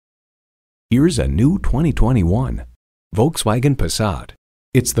Here's a new 2021 Volkswagen Passat.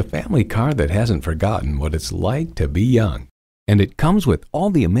 It's the family car that hasn't forgotten what it's like to be young. And it comes with all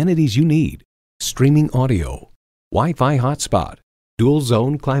the amenities you need: streaming audio, Wi-Fi hotspot, dual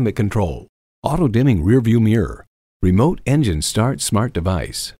zone climate control, auto-dimming rearview mirror, remote engine start smart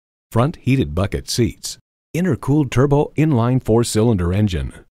device, front heated bucket seats, intercooled turbo inline 4-cylinder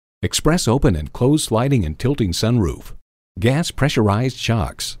engine, express open and closed sliding and tilting sunroof, gas pressurized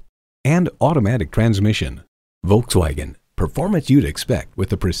shocks, and automatic transmission. Volkswagen, performance you'd expect with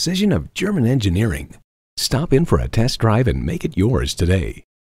the precision of German engineering. Stop in for a test drive and make it yours today.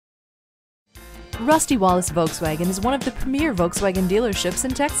 Rusty Wallis Volkswagen is one of the premier Volkswagen dealerships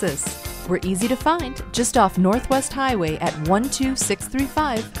in Texas. We're easy to find just off Northwest Highway at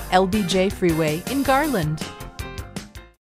 12635 LBJ Freeway in Garland.